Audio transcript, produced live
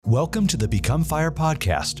Welcome to the Become Fire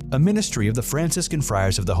podcast, a ministry of the Franciscan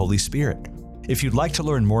Friars of the Holy Spirit. If you'd like to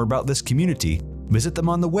learn more about this community, visit them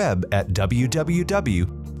on the web at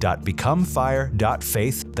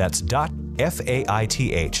www.becomefire.faith. That's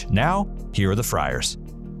 .faith. Now, here are the Friars.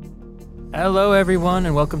 Hello, everyone,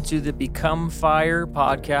 and welcome to the Become Fire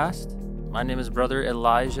podcast. My name is Brother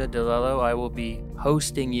Elijah DeLello. I will be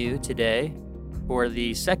hosting you today for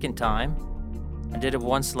the second time. I did it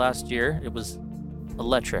once last year. It was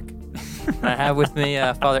electric. I have with me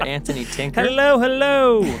Father Anthony Tinker.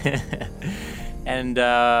 Hello. And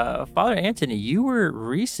Father Anthony, you were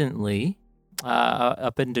recently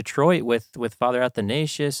up in Detroit with Father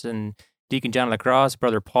Athanasius and Deacon John Lacrosse,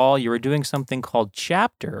 Brother Paul. You were doing something called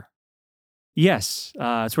Chapter. Yes,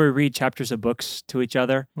 it's where we read chapters of books to each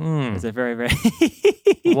other. It's a very, very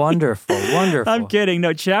Wonderful. I'm kidding.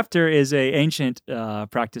 No, chapter is a ancient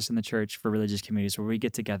practice in the church for religious communities where we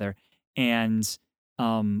get together and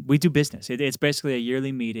we do business. It's basically a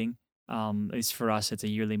yearly meeting. At least for us, it's a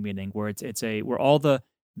yearly meeting where where all the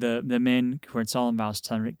men who are in solemn vows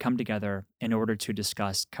come together in order to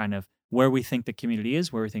discuss kind of where we think the community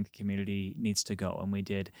is, where we think the community needs to go. And we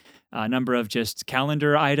did a number of just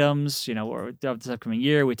calendar items, or this upcoming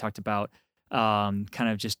year. We talked about kind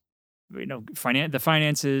of just, the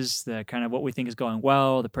finances, the kind of what we think is going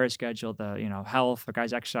well, the prayer schedule, the, health, the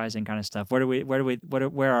guys exercising kind of stuff. Where are we? What do we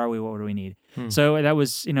need? So that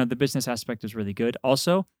was, the business aspect was really good.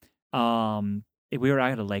 Also, we were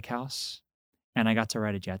out at a lake house and I got to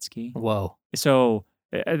ride a jet ski. Whoa. So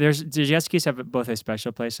the jet skis have both a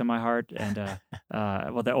special place in my heart and, they're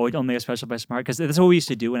only a special place in my heart because that's what we used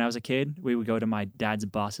to do when I was a kid. We would go to my dad's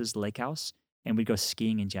boss's lake house and we'd go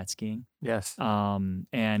skiing and jet skiing. Yes.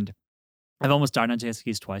 And I've almost died on jet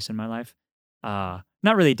skis twice in my life. Not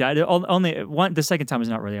really died. Only one. The second time was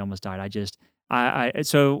not really almost died.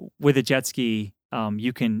 So with a jet ski,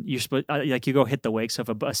 you go hit the wakes. So if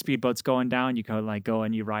a speedboat's going down, you go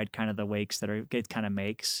and you ride kind of the wakes that it kind of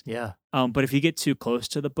makes. Yeah. But if you get too close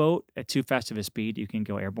to the boat at too fast of a speed, you can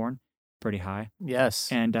go airborne pretty high.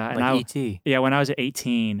 Yes. And E.T. Yeah, when I was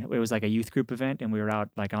 18, it was like a youth group event, and we were out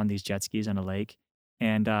like on these jet skis on a lake,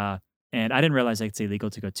 and I didn't realize it's illegal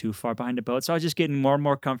to go too far behind a boat. So I was just getting more and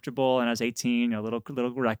more comfortable, and I was 18, a little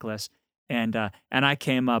reckless. And I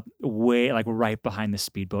came up way right behind the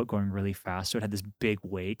speedboat going really fast. So it had this big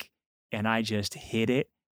wake and I just hit it.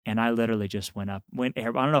 And I literally just went air.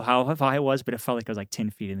 I don't know how high it was, but it felt like it was like 10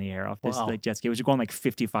 feet in the air off this jet ski. It was going like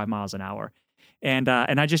 55 miles an hour. And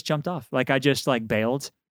I just jumped off. I just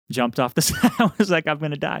bailed, jumped off the side. I was like, I'm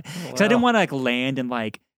going to die. Because I didn't want to land and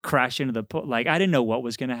crash into the pool. I didn't know what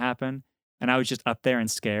was going to happen. And I was just up there and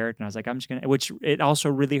scared. And I was like, I'm just going to, which it also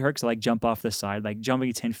really hurts to jump off the side,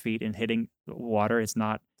 jumping 10 feet and hitting water. It's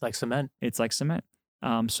like cement. It's like cement.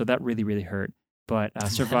 So that really, really hurt. But I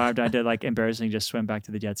survived. I did embarrassingly just swim back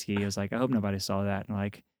to the jet ski. I was like, I hope nobody saw that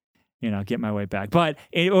and get my way back. But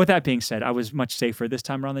with that being said, I was much safer this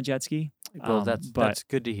time around the jet ski. Well, that's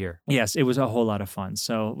good to hear. Yes, it was a whole lot of fun.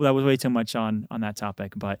 So that was way too much on that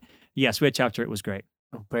topic. But yes, we had chapter. It was great.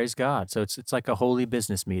 Oh, praise God. So it's like a holy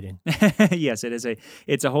business meeting. Yes, it is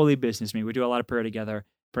it's a holy business meeting. We do a lot of prayer together,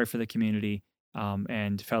 pray for the community,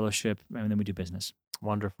 and fellowship, and then we do business.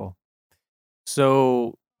 Wonderful.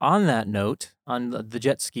 So on that note, on the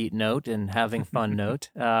jet ski note and having fun note,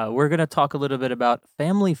 we're going to talk a little bit about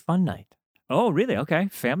Family Fun Night. Oh, really? Okay.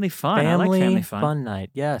 Family fun. I like family fun night.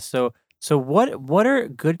 Yeah. So what are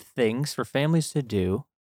good things for families to do?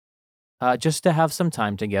 Just to have some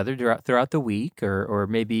time together throughout the week, or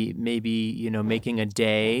maybe making a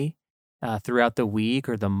day throughout the week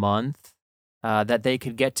or the month that they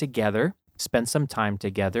could get together, spend some time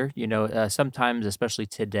together. Sometimes, especially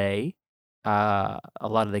today, a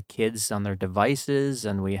lot of the kids on their devices,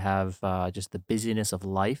 and we have just the busyness of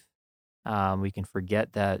life. We can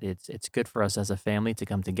forget that it's good for us as a family to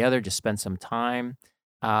come together, just spend some time.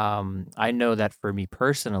 I know that for me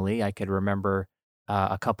personally, I could remember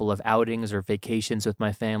a couple of outings or vacations with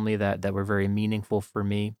my family that were very meaningful for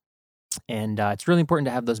me. And it's really important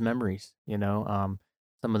to have those memories, some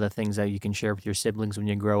of the things that you can share with your siblings when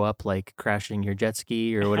you grow up, like crashing your jet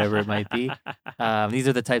ski or whatever it might be. These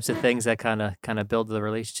are the types of things that kind of build the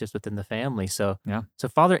relationships within the family. So, yeah. So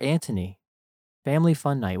Father Anthony, Family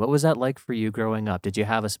Fun Night, what was that like for you growing up? Did you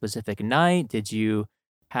have a specific night? Did you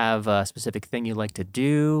have a specific thing you like to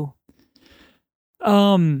do?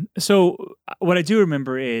 So what I do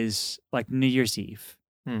remember is New Year's Eve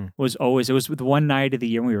it was the one night of the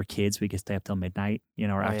year when we were kids, we could stay up till midnight,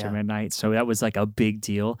 or after midnight. So that was a big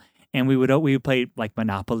deal. And we would play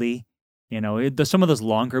Monopoly Some of those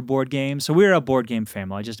longer board games. So we're a board game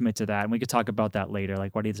family. I just admit to that. And we could talk about that later.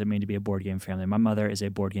 Like, what does it mean to be a board game family? My mother is a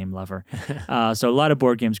board game lover. So a lot of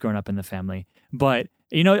board games growing up in the family. But,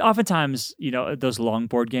 oftentimes, those long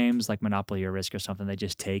board games like Monopoly or Risk or something, they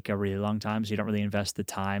just take a really long time. So you don't really invest the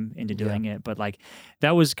time into doing it. But like,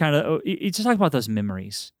 that was kind of, you just talk about those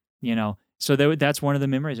memories, So that's one of the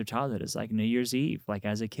memories of childhood is like New Year's Eve, like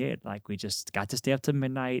as a kid, like we just got to stay up to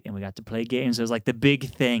midnight and we got to play games. It was like the big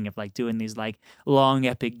thing of like doing these like long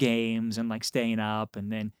epic games and like staying up.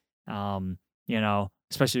 And then,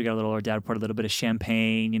 especially we got a little older, dad would pour a little bit of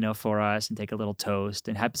champagne, for us and take a little toast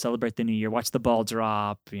and have to celebrate the new year, watch the ball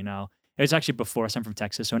drop, It was actually before us. I'm from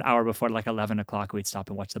Texas. So an hour before like 11 o'clock, we'd stop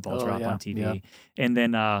and watch the ball drop on TV. Yeah. And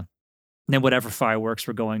then whatever fireworks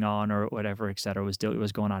were going on or whatever, et cetera, was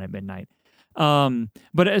going on at midnight.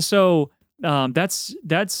 That's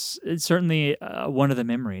certainly one of the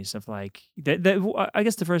memories of like that. I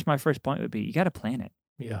guess my first point would be you got to plan it.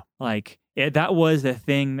 Yeah, like that was the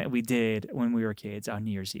thing that we did when we were kids on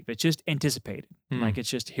New Year's Eve. It's just anticipated. Like it's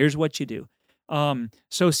just here's what you do.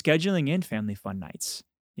 So scheduling in family fun nights,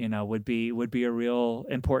 would be a real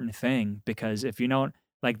important thing because if you don't.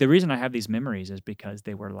 Like the reason I have these memories is because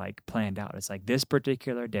they were like planned out. It's like this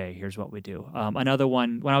particular day, here's what we do. Another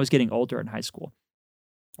one when I was getting older in high school.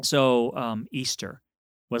 So Easter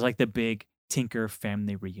was like the big Tinker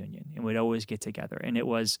family reunion, and we'd always get together. And it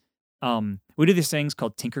was we do these things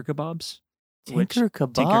called Tinker kebabs. Tinker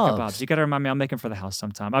kebabs. Tinker kebabs. You got to remind me. I'll make them for the house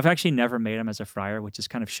sometime. I've actually never made them as a fryer, which is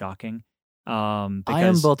kind of shocking. I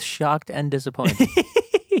am both shocked and disappointed.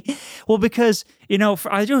 Well, because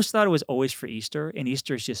I just thought it was always for Easter, and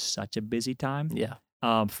Easter is just such a busy time. Yeah.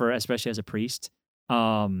 For especially as a priest,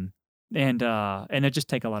 and it just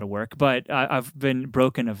take a lot of work. But I've been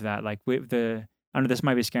broken of that. Like I know this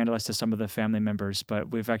might be scandalous to some of the family members, but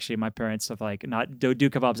my parents have like not do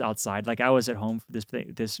kebabs outside. Like I was at home for this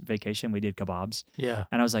vacation, we did kebabs. Yeah.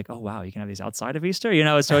 And I was like, oh wow, you can have these outside of Easter,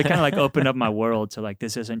 So it kind of like opened up my world to like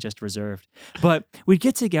this isn't just reserved. But we'd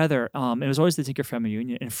get together. It was always the Tinker Family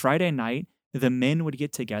Union, and Friday night the men would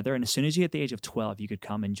get together, and as soon as you hit the age of 12, you could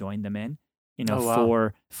come and join the men,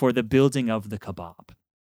 for the building of the kebab,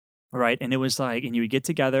 right? And it was like, and you would get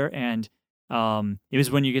together, and it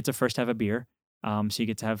was when you get to first have a beer. So you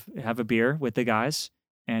get to have a beer with the guys,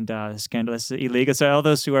 and scandalous, illegal. So all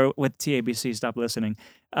those who are with TABC, stop listening.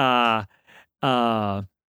 Then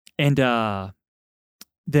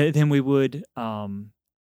we would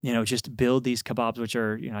just build these kebabs, which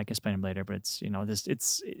are I can explain them later, but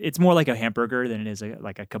it's more like a hamburger than it is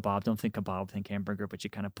like a kebab. Don't think kebab, think hamburger, but you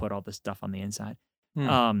kind of put all this stuff on the inside.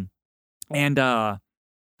 And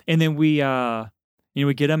then we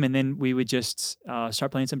get them, and then we would just start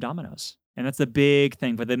playing some dominoes. And that's the big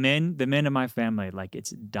thing for the men in my family. Like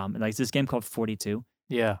it's this game called 42.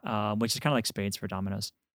 Yeah. Which is kind of like spades for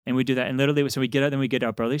dominoes. And we do that. And literally, so we get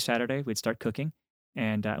up early Saturday. We'd start cooking,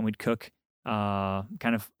 and we'd cook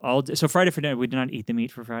kind of all day. So Friday for dinner, we did not eat the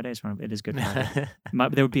meat for Friday. It is good Friday.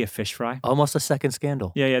 There would be a fish fry. Almost a second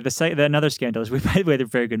scandal. Yeah. Another scandal is we had a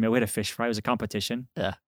very good meal. We had a fish fry. It was a competition.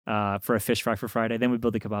 Yeah. For a fish fry for Friday. Then we'd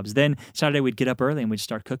build the kebabs. Then Saturday we'd get up early and we'd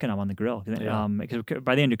start cooking them on the grill. Because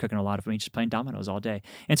by the end you're cooking a lot of them. You're just playing dominoes all day.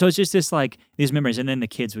 And so it's just this like these memories. And then the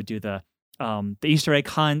kids would do the Easter egg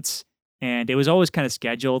hunt. And it was always kind of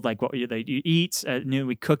scheduled, like what you eat at noon.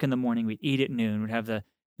 We cook in the morning. We'd eat at noon. We'd have the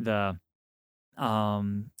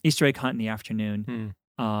Easter egg hunt in the afternoon.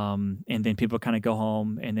 And then people kind of go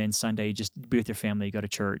home, and then Sunday you just be with your family, you go to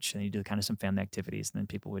church, and you do kind of some family activities, and then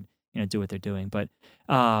people would do what they're doing. But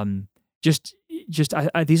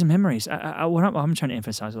these memories. What I'm trying to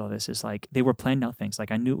emphasize with all this is like they were planned out things.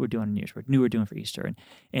 Like I knew what we're doing on New Year's, knew what we're doing for Easter,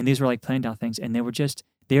 and these were like planned out things, and they were just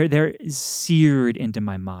they're seared into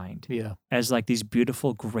my mind as like these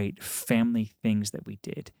beautiful, great family things that we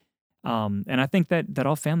did. And I think that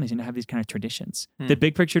all families need to have these kind of traditions. The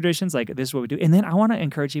big picture traditions, like this is what we do. And then I want to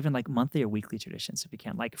encourage even like monthly or weekly traditions if you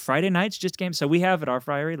can. Like Friday nights, just games. So we have at our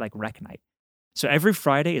friary like rec night. So every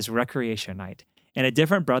Friday is recreation night. And a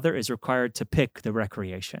different brother is required to pick the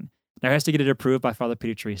recreation. Now he has to get it approved by Father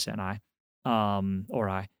Peter Teresa and I.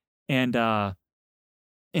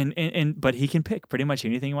 But he can pick pretty much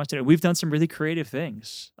anything he wants to do. We've done some really creative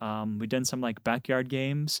things. We've done some like backyard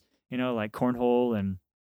games, like cornhole and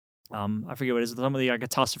I forget what it is. Some of the like a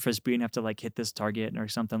toss a frisbee and have to like hit this target or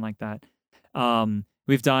something like that.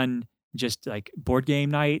 We've done just like board game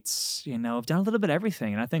nights. We've done a little bit of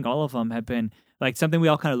everything, and I think all of them have been like something we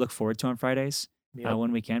all kind of look forward to on Fridays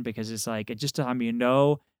when we can, because it's like it just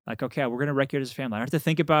Like, okay, we're gonna wreck it as a family. I don't have to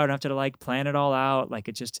think about it. I don't have to like plan it all out. Like,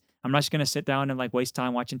 I'm not just gonna sit down and like waste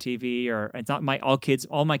time watching TV. Or it's not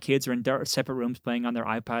all my kids are in separate rooms playing on their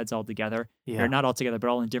iPads all together. Yeah. They're not all together, but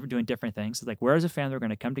all in doing different things. It's like, we're as a family, we're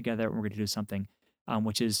gonna come together and we're gonna do something,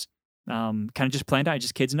 which is kind of just planned out.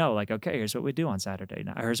 Just kids know, like, okay, here's what we do on Saturday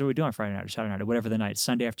night. Here's what we do on Friday night or Saturday night or whatever the night,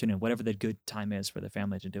 Sunday afternoon, whatever the good time is for the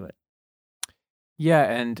family to do it. Yeah,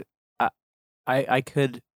 and I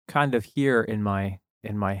could kind of hear in my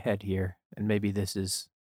head here, and maybe this is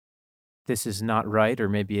not right, or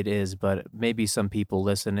maybe it is, but maybe some people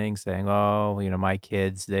listening saying, "Oh, my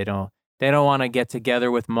kids, they don't want to get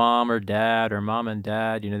together with mom or dad, or mom and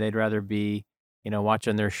dad. They'd rather be,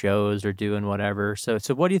 watching their shows or doing whatever." So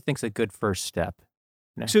what do you think's a good first step?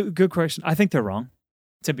 So good question. I think they're wrong,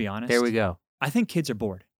 to be honest. There we go. I think kids are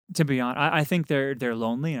bored. To be honest, I think they're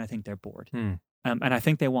lonely, and I think they're bored. And I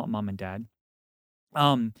think they want mom and dad.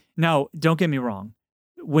 Now, don't get me wrong.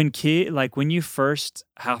 When you first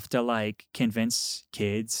have to like convince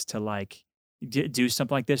kids to like do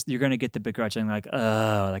something like this, you're gonna get the begrudging, like,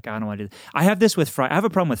 oh, like I don't want to do this. I have this with I have a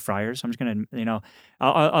problem with fryers. I'm just gonna,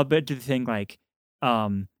 I'll bet do the thing like,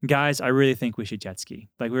 guys, I really think we should jet ski.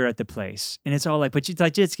 Like, we were at the place, and it's all like, but you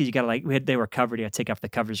like jet ski, you gotta like, they were covered. You gotta take off the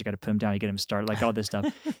covers. You gotta put them down. You get them started, like all this stuff.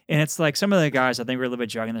 And it's like some of the guys, I think, were a little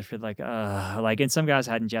bit dragging their feet, like, and some guys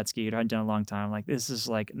hadn't jet skied, hadn't done it a long time. Like, this is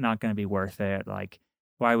like not gonna be worth it. Like,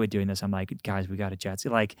 why are we doing this? I'm like, guys, we got to jet ski.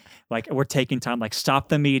 Like we're taking time. Like, stop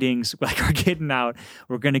the meetings. Like, we're getting out.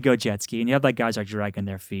 We're gonna go jet ski. And you have like guys are dragging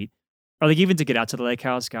their feet. Or like even to get out to the lake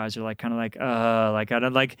house, guys are like kind of like, like I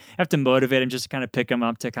don't like have to motivate them just to kind of pick them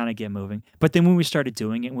up to kind of get moving. But then when we started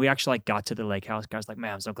doing it, we actually like got to the lake house. Guys are like,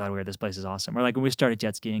 man, I'm so glad we're here. This place is awesome. Or like when we started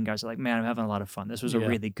jet skiing, guys are like, man, I'm having a lot of fun. This was a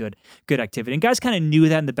really good activity. And guys kind of knew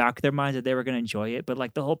that in the back of their minds that they were going to enjoy it. But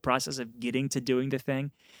like the whole process of getting to doing the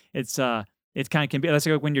thing, it kind of can be. That's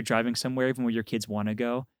like when you're driving somewhere, even where your kids want to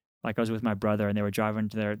go. Like I was with my brother, and they were driving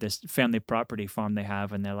to this family property farm they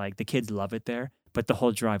have, and they're like, the kids love it there. But the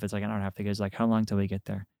whole drive is like an hour and a half. The kids like, how long till we get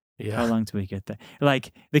there? Yeah. How long till we get there?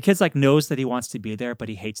 Like the kid's like knows that he wants to be there, but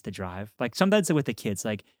he hates the drive. Like sometimes with the kids,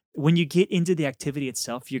 like when you get into the activity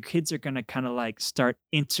itself, your kids are gonna kind of like start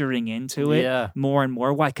entering into it more and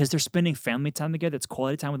more. Why? Because they're spending family time together. It's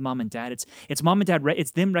quality time with mom and dad. It's mom and dad.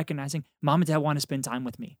 It's them recognizing mom and dad want to spend time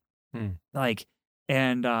with me. Like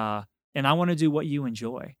and I want to do what you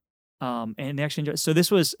enjoy. And they actually enjoy. So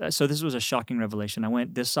this was a shocking revelation. I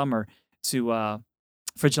went this summer to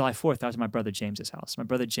for July 4th. That was my brother James's house. My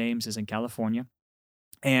brother James is in California,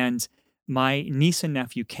 and my niece and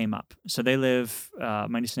nephew came up. So they live.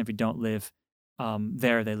 My niece and nephew don't live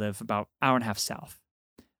there. They live about an hour and a half south.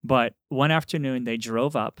 But one afternoon, they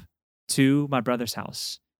drove up to my brother's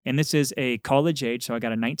house. And this is a college age, so I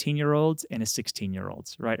got a 19-year-old and a 16-year-old,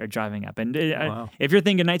 right, are driving up. And if you're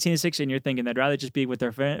thinking 19 and 16, you're thinking they'd rather just be with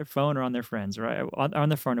their phone or on their friends, right, on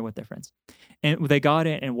their phone or with their friends. And they got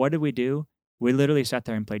in, and what did we do? We literally sat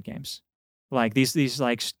there and played games, like these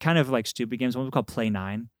like kind of like stupid games. One we call Play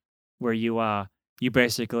 9, where you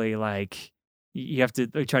basically like you have to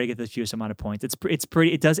try to get the fewest amount of points. It's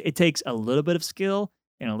pretty. It takes a little bit of skill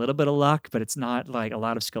and a little bit of luck, but it's not like a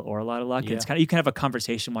lot of skill or a lot of luck. Yeah. It's kind of, you can have a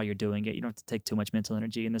conversation while you're doing it. You don't have to take too much mental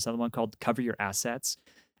energy. And this other one called Cover Your Assets,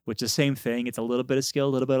 which is the same thing. It's a little bit of skill,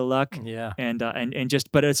 a little bit of luck. Yeah. And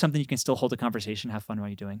but it's something you can still hold a conversation, have fun while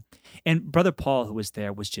you're doing. And Brother Paul, who was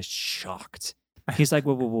there, was just shocked. He's like,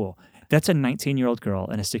 whoa. That's a 19-year-old girl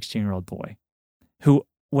and a 16-year-old boy who,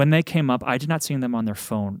 when they came up, I did not see them on their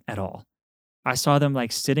phone at all. I saw them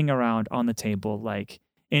like sitting around on the table, like,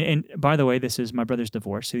 and by the way, this is my brother's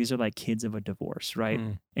divorce. So these are like kids of a divorce, right?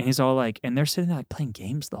 And he's all like, and they're sitting there like playing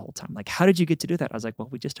games the whole time. Like, how did you get to do that? I was like, well,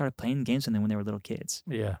 we just started playing games with them when they were little kids.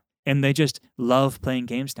 Yeah. And they just love playing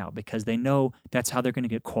games now because they know that's how they're going to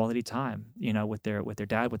get quality time, with their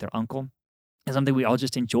dad, with their uncle. It's something we all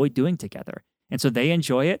just enjoy doing together. And so they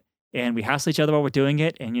enjoy it, and we hassle each other while we're doing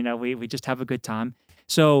it. And, we just have a good time.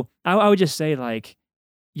 So I would just say, like,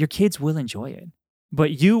 your kids will enjoy it.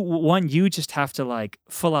 But you just have to like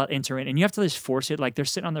full out enter in, and you have to just force it. Like they're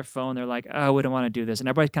sitting on their phone, they're like, oh, we don't want to do this. And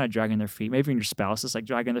everybody's kind of dragging their feet. Maybe even your spouse is like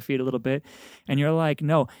dragging their feet a little bit. And you're like,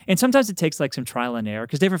 no. And sometimes it takes like some trial and error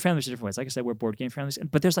because different families are different ways. Like I said, we're board game families,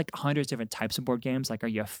 but there's like hundreds of different types of board games. Like, are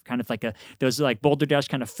you kind of like those like Boulder Dash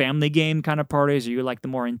kind of family game kind of parties? Or you like the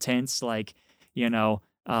more intense, like, into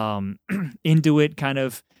it kind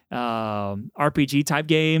of RPG type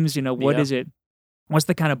games? What is it? What's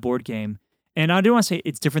the kind of board game? And I do want to say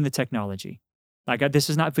it's different than technology. Like this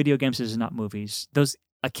is not video games. This is not movies. Those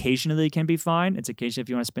occasionally can be fine. It's occasionally if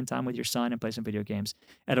you want to spend time with your son and play some video games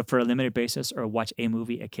for a limited basis or watch a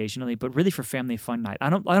movie occasionally. But really for family fun night, I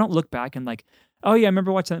don't look back and like, oh yeah, I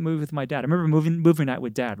remember watching that movie with my dad. I remember movie night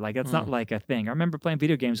with dad. Like that's not like a thing. I remember playing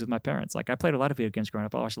video games with my parents. Like I played a lot of video games growing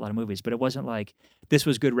up. I watched a lot of movies, but it wasn't like this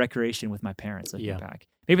was good recreation with my parents. Looking back,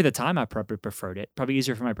 maybe at the time I probably preferred it. Probably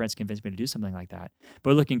easier for my parents to convince me to do something like that.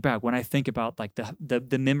 But looking back, when I think about like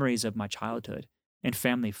the memories of my childhood and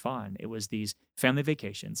family fun, it was these family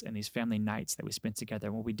vacations and these family nights that we spent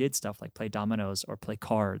together when we did stuff like play dominoes or play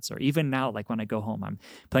cards, or even now, like when I go home, I'm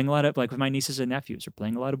playing a lot of like with my nieces and nephews, or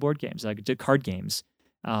playing a lot of board games, like card games,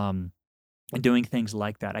 and doing things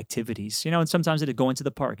like that, activities, and sometimes it go into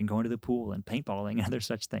the park and go into the pool and paintballing and other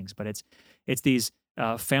such things. But it's these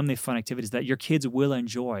family fun activities that your kids will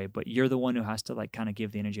enjoy, but you're the one who has to like kind of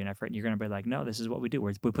give the energy and effort. And you're going to be like, no, this is what we do.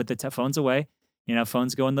 We put the phones away.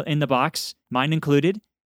 Phones go in the box, mine included,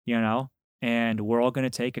 and we're all going to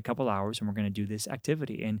take a couple hours and we're going to do this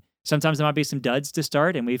activity. And sometimes there might be some duds to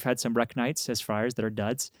start, and we've had some rec nights as friars that are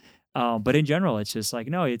duds. But in general, it's just like,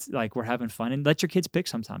 no, it's like we're having fun, and let your kids pick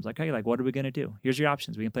sometimes. Like, hey, like, what are we going to do? Here's your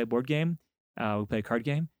options. We can play a board game. We play a card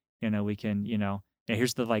game. We can,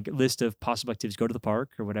 here's the like list of possible activities. Go to the park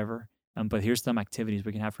or whatever. But here's some activities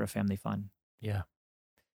we can have for a family fun. Yeah.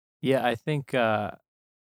 Yeah, I think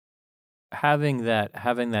having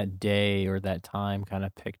that day or that time kind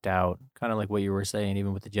of picked out, kind of like what you were saying,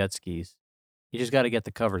 even with the jet skis, you just got to get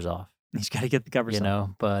the covers off, You just got to get the covers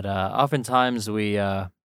off. But oftentimes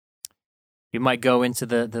you might go into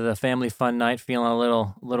the family fun night feeling a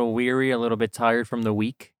little weary, a little bit tired from the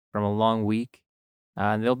week, from a long week,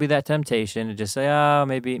 and there'll be that temptation to just say, oh,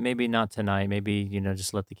 maybe not tonight, maybe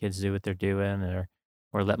just let the kids do what they're doing,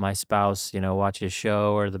 or let my spouse, watch his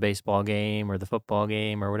show or the baseball game or the football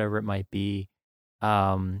game or whatever it might be.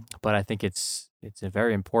 But I think it's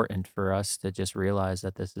very important for us to just realize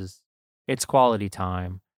that it's quality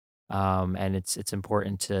time. And it's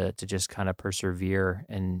important to just kind of persevere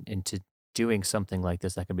and into doing something like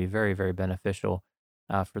this that can be very, very beneficial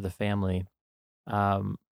for the family.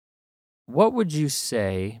 Um, what would you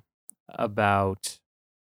say about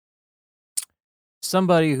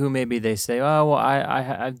somebody who maybe they say, oh, well,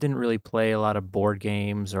 I didn't really play a lot of board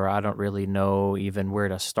games, or I don't really know even where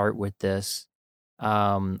to start with this.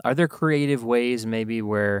 Are there creative ways maybe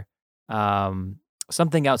where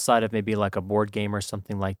something outside of maybe like a board game or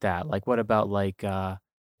something like that? Like what about like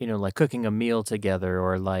like cooking a meal together,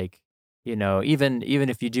 or like even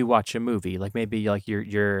if you do watch a movie, like maybe like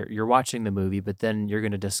you're watching the movie, but then you're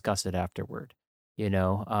going to discuss it afterward. You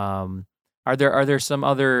know, are there some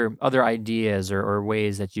other ideas or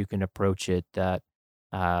ways that you can approach it that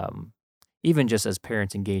um, even just as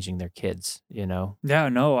parents engaging their kids, Yeah,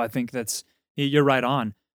 no, I think you're right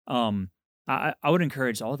on. I would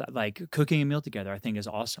encourage all that, like cooking a meal together. I think is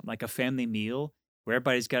awesome. Like a family meal where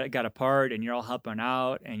everybody's got a part and you're all helping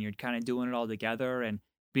out and you're kind of doing it all together and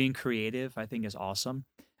being creative. I think is awesome.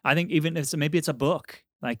 I think even if maybe it's a book,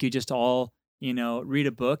 like you just all read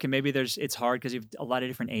a book, and maybe it's hard because you have a lot of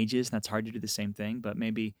different ages and that's hard to do the same thing. But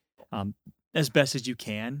maybe as best as you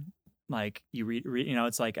can, like you read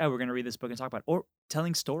it's like, oh, we're gonna read this book and talk about it. Or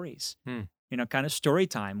telling stories. Hmm. Kind of story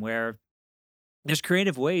time where there's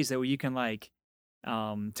creative ways that where you can like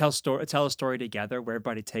tell a story together where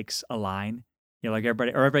everybody takes a line. Like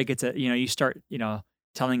everybody gets you start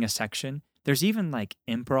telling a section. There's even like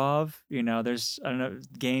improv. There's, I don't know,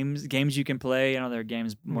 games you can play. There are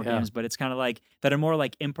more Yeah. games, but it's kind of like that are more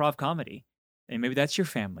like improv comedy. And maybe that's your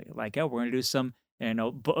family. Like, oh, we're gonna do some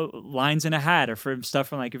lines in a hat, or from stuff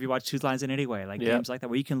from like if you watch Two Lines in Anyway, like Yeah. games like that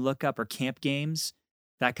where you can look up, or camp games,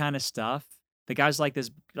 that kind of stuff. The guys like this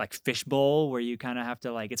like fishbowl where you kind of have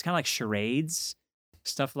to like, it's kind of like charades,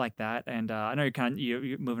 stuff like that. And I know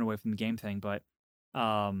you're moving away from the game thing, but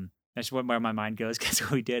that's where my mind goes because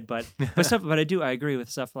what we did. But I agree with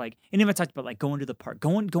stuff like, and even I talked about like going to the park,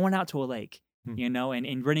 going out to a lake, Hmm.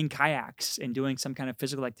 and renting kayaks and doing some kind of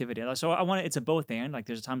physical activity. So it's a both and. Like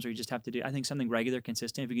there's times where you just have to do, I think, something regular,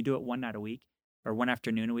 consistent. If you can do it one night a week or one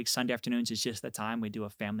afternoon a week, Sunday afternoons is just the time we do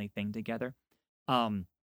a family thing together. Um,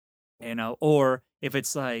 or if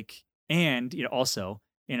it's like, and also,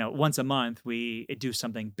 once a month we do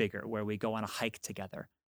something bigger where we go on a hike together.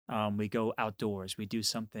 We go outdoors. We do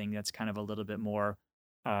something that's kind of a little bit more,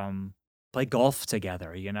 play golf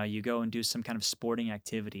together. You go and do some kind of sporting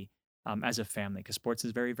activity as a family, because sports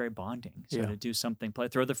is very, very bonding. So Yeah. to do something,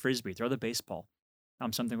 throw the frisbee, throw the baseball,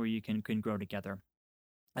 something where you can grow together,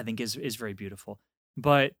 I think is very beautiful.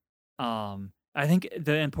 But I think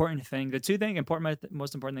the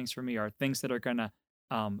most important things for me are things that are gonna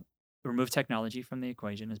remove technology from the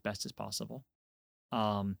equation as best as possible.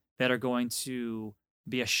 That are going to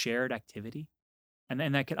be a shared activity, and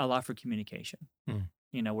that can allow for communication. Mm.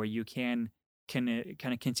 Where you can kind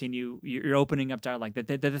of continue. You're opening up dialogue.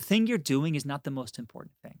 That the thing you're doing is not the most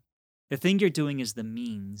important thing. The thing you're doing is the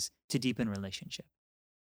means to deepen relationship.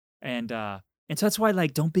 And so that's why,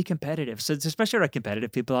 like, don't be competitive. So it's especially our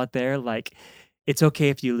competitive people out there, like, it's okay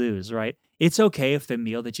if you lose, right? It's okay if the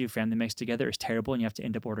meal that your family makes together is terrible and you have to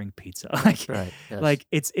end up ordering pizza. Like, Right. Yes. like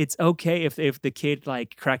it's okay if the kid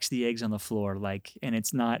like cracks the eggs on the floor, like, and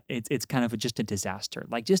it's kind of just a disaster.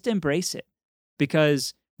 Like, just embrace it,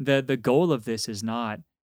 because the goal of this is not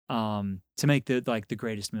to make the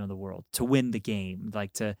greatest meal in the world, to win the game,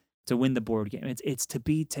 like to win the board game. It's to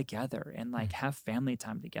be together and like have family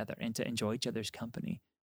time together and to enjoy each other's company.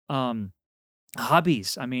 Um,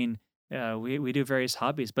 Hobbies. I mean, we do various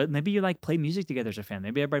hobbies, but maybe you like play music together as a family.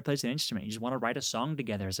 Maybe everybody plays an instrument. You just want to write a song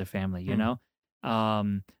together as a family.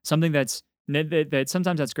 Mm. Something that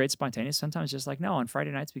sometimes that's great spontaneous. Sometimes just like, no, on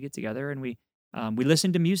Friday nights we get together and we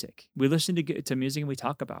listen to music. We listen to music and we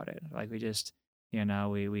talk about it. Like, we just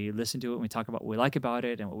we listen to it and we talk about what we like about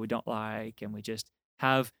it and what we don't like, and we just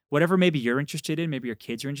have whatever maybe you're interested in, maybe your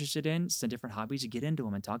kids are interested in, some different hobbies. You get into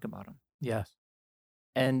them and talk about them. Yes.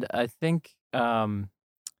 And I think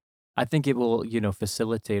it will,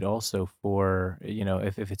 facilitate also for,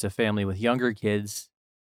 if it's a family with younger kids,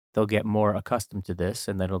 they'll get more accustomed to this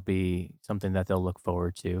and that'll be something that they'll look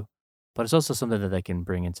forward to. But it's also something that they can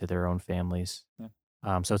bring into their own families.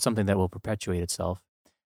 Yeah. So it's something that will perpetuate itself.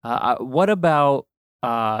 What about,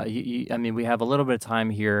 I mean, we have a little bit of time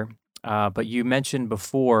here, but you mentioned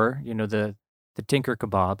before, the Tinker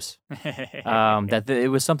Kebabs, that it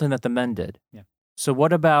was something that the men did. Yeah. So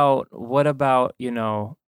what about,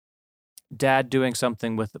 dad doing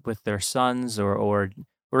something with their sons, or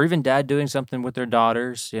even dad doing something with their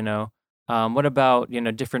daughters, what about,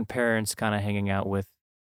 different parents kind of hanging out with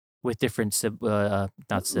different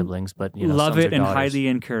not siblings, but Love sons or it and daughters? highly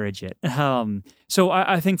encourage it. So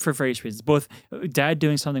I think for various reasons, both dad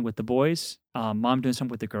doing something with the boys, mom doing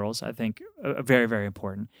something with the girls, I think very, very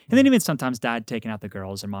important. And then even sometimes dad taking out the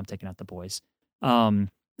girls and mom taking out the boys,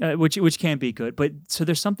 which can be good. But so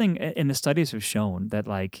there's something in the studies have shown that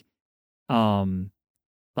like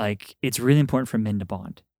it's really important for men to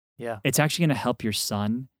bond. Yeah. It's actually going to help your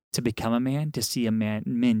son to become a man, to see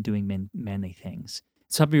men doing manly things.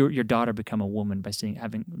 It's help your daughter become a woman by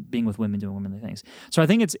being with women doing womanly things. So I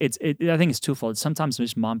think I think it's twofold. Sometimes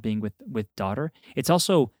it's mom being with daughter. It's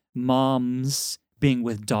also moms being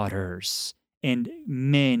with daughters and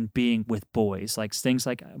men being with boys, like things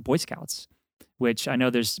like Boy Scouts, which I know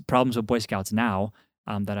there's problems with Boy Scouts now.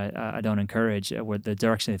 That I don't encourage, where the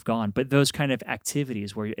direction they've gone. But those kind of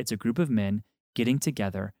activities where it's a group of men getting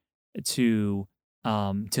together to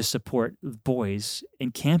support boys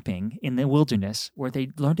in camping in the wilderness, where they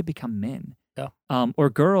learn to become men. Yeah. Or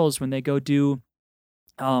girls when they go do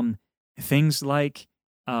things like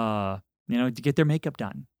to get their makeup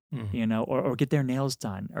done, Mhm. or get their nails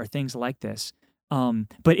done, or things like this.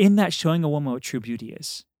 But in that, showing a woman what true beauty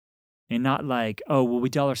is. And not like, oh, well, we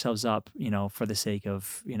doll ourselves up, for the sake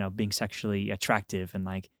of, being sexually attractive, and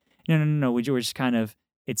like, no. We're just kind of,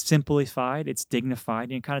 it's simplified, it's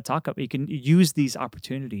dignified, and kind of talk up. You can use these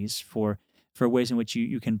opportunities for ways in which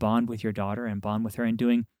you can bond with your daughter and bond with her, and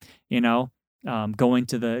doing, going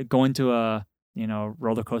to a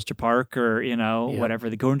roller coaster park, or Yeah.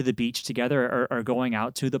 whatever. Going to the beach together, or going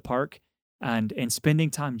out to the park and spending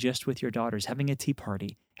time just with your daughters, having a tea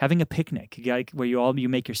party, having a picnic, like where you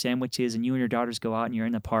make your sandwiches and you and your daughters go out and you're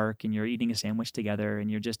in the park and you're eating a sandwich together and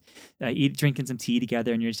you're just drinking some tea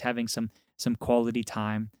together and you're just having some quality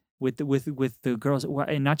time with the girls,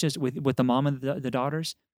 and not just with the mom and the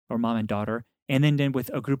daughters, or mom and daughter, and then with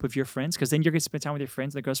a group of your friends, because then you're going to spend time with your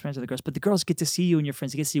friends, the girls' friends are the girls, but the girls get to see you and your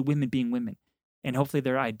friends. They get to see women being women. And hopefully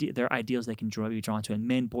their ideals they can be drawn to,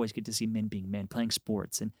 and boys get to see men being men, playing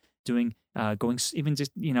sports and doing, going, even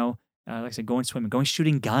just, like I said, going swimming, going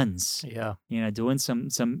shooting guns, Yeah. Doing some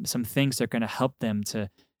things that are going to help them to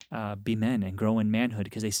be men and grow in manhood,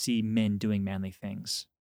 because they see men doing manly things.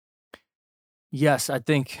 Yes, I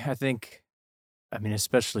think, I mean,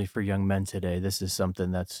 especially for young men today, this is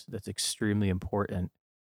something that's extremely important.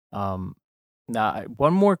 Um, Now,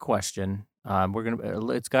 one more question.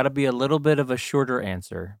 It's got to be a little bit of a shorter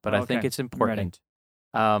answer, but I think Okay, it's I'm ready.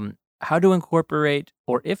 important. How to incorporate,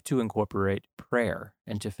 or if to incorporate, prayer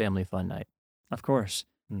into family fun night? Of course.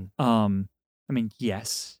 Hmm. I mean,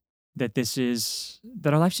 yes, that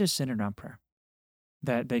our life's just centered around prayer.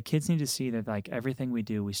 That the kids need to see that, like, everything we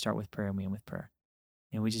do, we start with prayer and we end with prayer.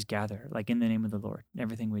 And we just gather, like, in the name of the Lord,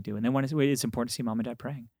 everything we do. And then it's important to see mom and dad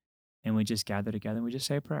praying. And we just gather together and we just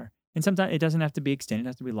say a prayer. And sometimes it doesn't have to be extended; it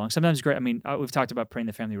has to be long. Sometimes it's great. I mean, we've talked about praying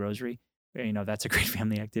the family rosary. That's a great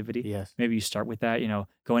family activity. Yes. Maybe you start with that.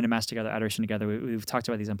 Going to mass together, adoration together. We've talked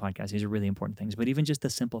about these on podcasts. These are really important things. But even just the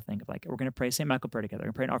simple thing of like, we're going to pray St. Michael prayer together.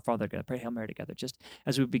 We're going to pray Our Father together. Pray Hail Mary together. Just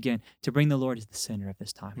as we begin to bring the Lord as the center of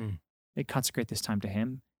this time. Consecrate this time to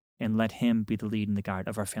Him and let Him be the lead and the guide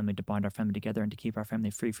of our family, to bond our family together and to keep our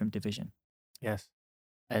family free from division. Yes.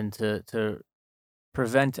 And to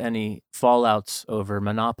prevent any fallouts over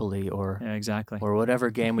Monopoly or exactly, or whatever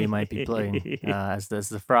game we might be playing, as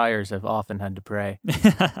the friars have often had to pray.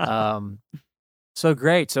 So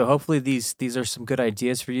great. So hopefully these are some good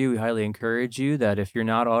ideas for you. We highly encourage you that if you're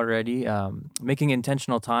not already making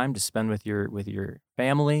intentional time to spend with your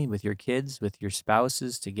family, with your kids, with your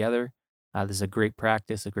spouses together, this is a great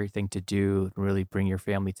practice, a great thing to do, really bring your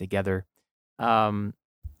family together.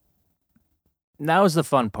 Now is the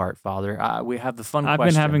fun part, Father. We have the fun question. I've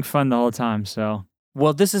been having fun the whole time, so.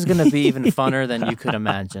 Well, this is going to be even funner than you could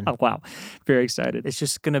imagine. Oh, wow. Very excited. It's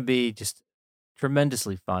just going to be just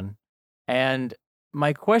tremendously fun. And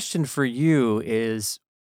my question for you is,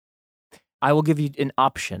 I will give you an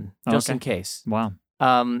option, just in case. Wow.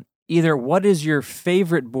 Either what is your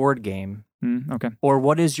favorite board game, or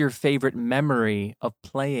what is your favorite memory of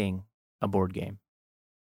playing a board game?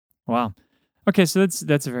 Wow. Okay, so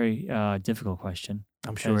that's a very difficult question.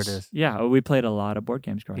 I'm sure it is. Yeah, we played a lot of board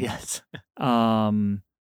games growing up. Yes.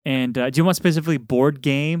 And do you want specifically board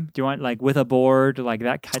game? Do you want like with a board, like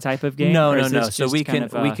that type of game? No. So we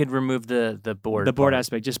could remove the board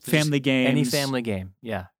aspect, just family games. Any family game.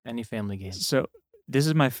 Yeah, any family game. So this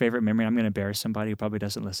is my favorite memory. I'm going to embarrass somebody who probably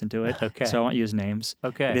doesn't listen to it. Okay. So I won't use names.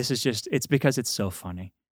 Okay. This is it's because it's so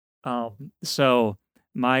funny. So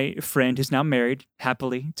my friend who's now married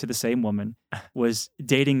happily to the same woman was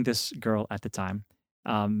dating this girl at the time.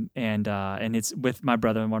 And it's with my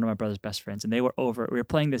brother and one of my brother's best friends. And they were over, we were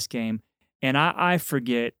playing this game, and I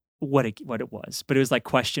forget what it was, but it was like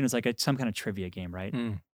question. It was like some kind of trivia game, right?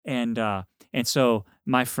 And so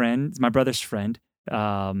my brother's friend,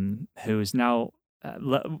 who's now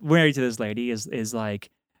married to this lady is like,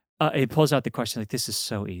 he pulls out the question, like, this is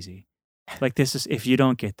so easy. Like, this is, if you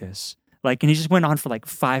don't get this, like, and he just went on for like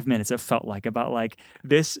 5 minutes, it felt like, about like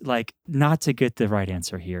this, like, not to get the right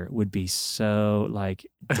answer here would be so like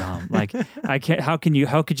dumb. Like, how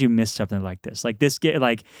could you miss something like this? Like this,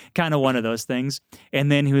 like kind of one of those things.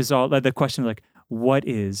 And then he was all, the question was like, what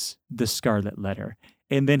is the scarlet letter?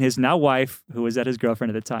 And then his now wife, who was at his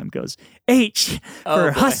girlfriend at the time, goes, H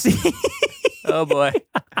for hussy. Oh boy.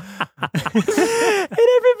 And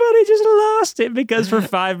everybody just lost it because for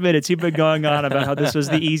 5 minutes he'd been going on about how this was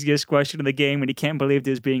the easiest question in the game and he can't believe it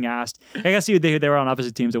was being asked. I guess they were on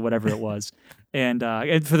opposite teams or whatever it was. And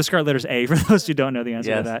for the scarlet letter's A, for those who don't know the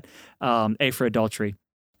answer to that. A for adultery.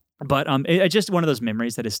 But it's just one of those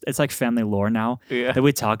memories that it's like family lore now that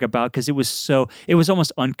we talk about, because it was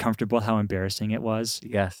almost uncomfortable how embarrassing it was.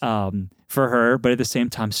 Yes. For her, but at the same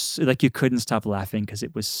time, like, you couldn't stop laughing because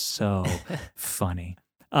it was so funny.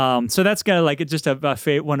 So that's kind of like just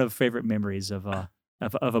one of favorite memories of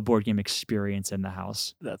a board game experience in the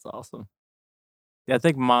house. That's awesome. Yeah, I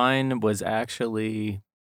think mine was actually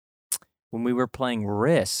when we were playing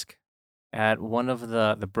Risk at one of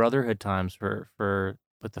the Brotherhood times for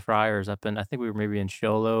with the friars up in, I think we were maybe in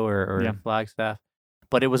Show Low or in Flagstaff.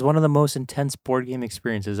 But it was one of the most intense board game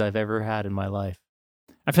experiences I've ever had in my life.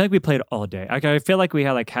 I feel like we played all day. I feel like we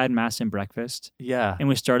had mass and breakfast. Yeah. And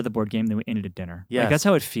we started the board game, then we ended at dinner. Yeah. Like, that's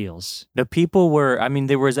how it feels. The people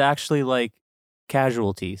there was actually like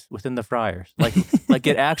casualties within the friars. Like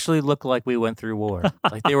it actually looked like we went through war.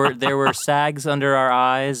 Like there were sags under our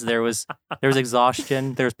eyes. There was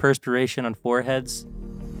exhaustion. There was perspiration on foreheads.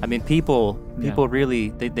 I mean, people really,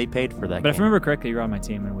 they paid for that. But if I remember correctly, you were on my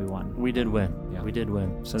team and we won. We did win. Yeah. We did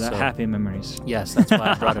win. So happy memories. Yes, that's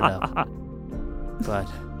why I brought it up. But,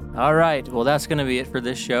 all right. Well, that's going to be it for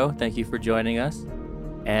this show. Thank you for joining us.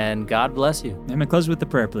 And God bless you. Amen. Close with the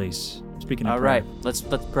prayer, please. Speaking of prayer. All right. Let's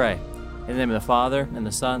pray. In the name of the Father, and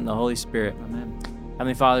the Son, and the Holy Spirit. Amen.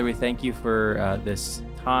 Heavenly Father, we thank you for this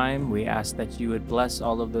time. We ask that you would bless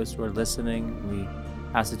all of those who are listening. We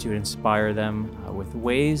ask that you would inspire them with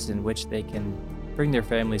ways in which they can bring their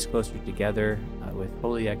families closer together with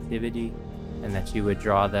holy activity, and that you would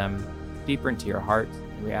draw them deeper into your heart.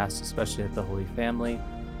 And we ask especially that the Holy Family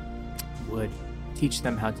would teach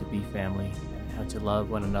them how to be family, and how to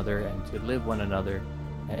love one another, and to live one another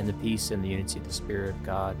in the peace and the unity of the Spirit of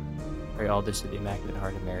God. Pray all this to the Immaculate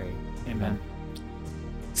Heart of Mary. Amen.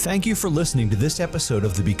 Thank you for listening to this episode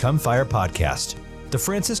of the Become Fire podcast. The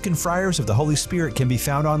Franciscan Friars of the Holy Spirit can be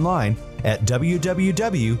found online at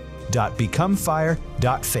www.bfp.org.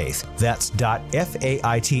 www.becomefire.faith. That's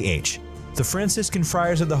 .faith. The Franciscan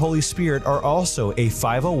Friars of the Holy Spirit are also a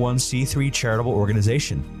 501c3 charitable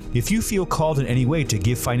organization. If you feel called in any way to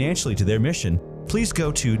give financially to their mission, please go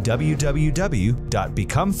to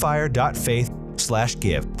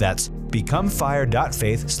www.becomefire.faith/give. That's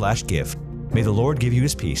becomefire.faith/give. May the Lord give you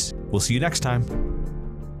His peace. We'll see you next time.